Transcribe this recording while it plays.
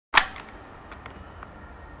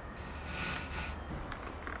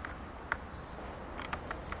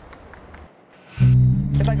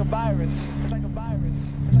like a virus. It's like a virus.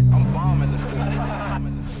 I'm bombing the city.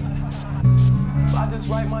 I just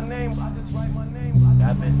write my name. I just write my name.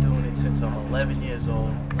 I've been doing it since I'm 11 years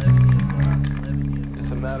old. It's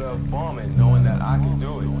a matter of bombing, knowing that I can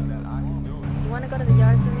do it. You want to go to the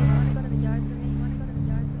yards with me? You want to go to the yards with me? You want to go to the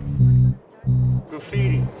yards with me? You want to go to the yards with me?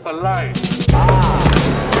 Graffiti for life.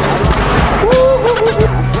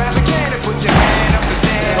 Grab a can and put your hand up and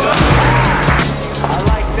stand up. I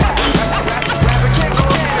like that. Grab a can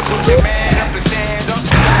and put your hand up and stand up.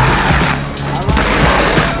 I like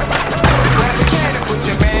that. Grab a can and put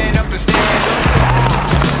your man up and stand up.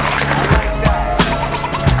 I like that.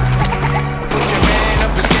 Put your man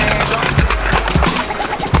up and stand up.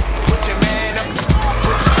 Put your man up.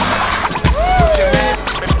 Put your man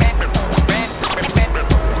up and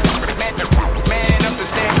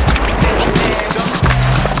stand up.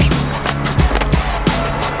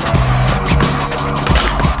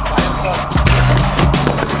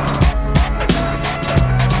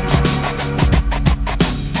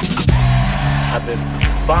 I've been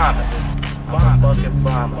bombing. I'm a fucking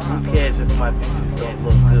bomber. Who cares if my pictures don't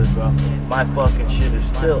look good, bro? My fucking shit is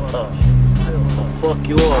still up. So fuck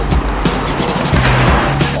you all.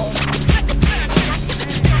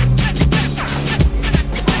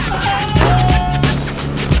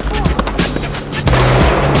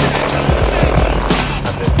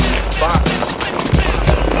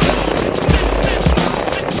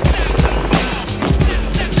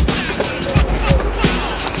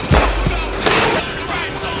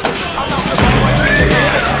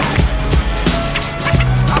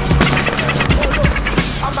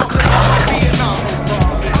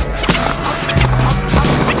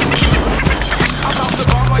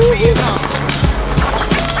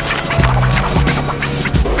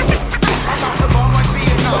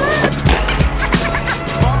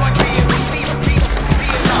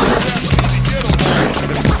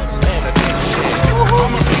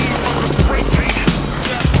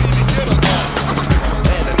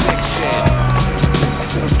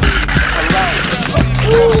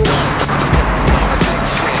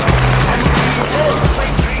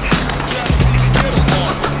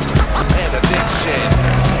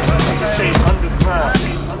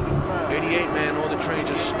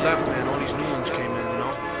 Left, man, all these new ones came in, you know.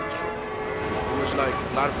 It was like,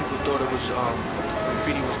 a lot of people thought it was,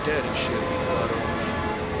 graffiti was dead and shit, but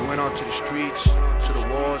we went out to the streets, to the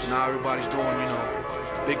walls, now everybody's doing, you know,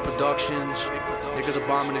 big productions, niggas are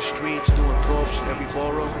bombing the streets, doing props in every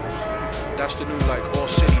borough. That's the new, like, all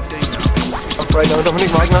city thing. Right now, Dominic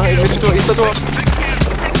Wagner, Mr. Isador.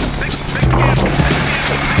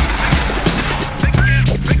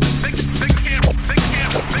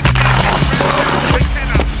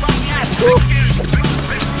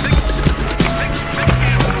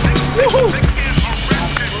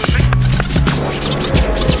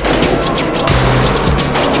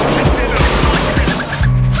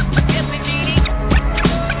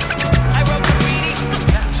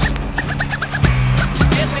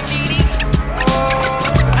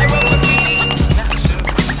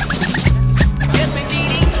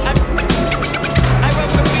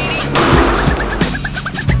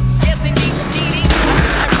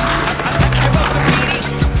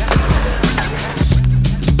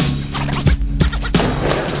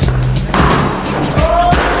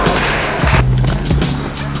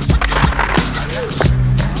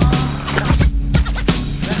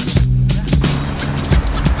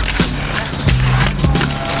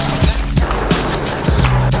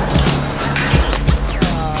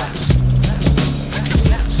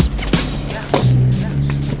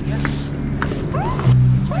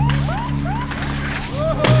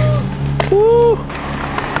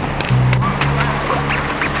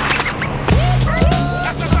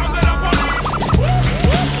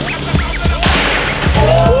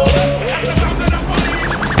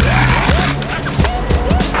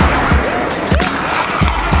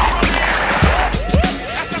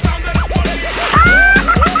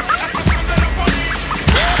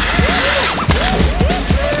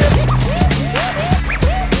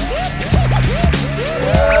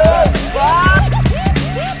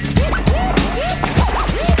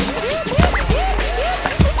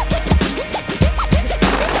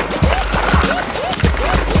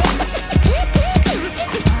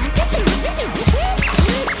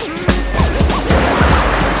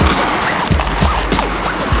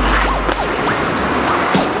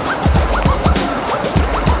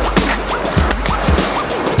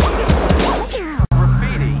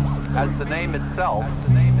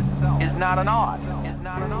 is not an art.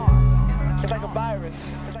 It's like a virus.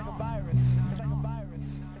 It's like a virus.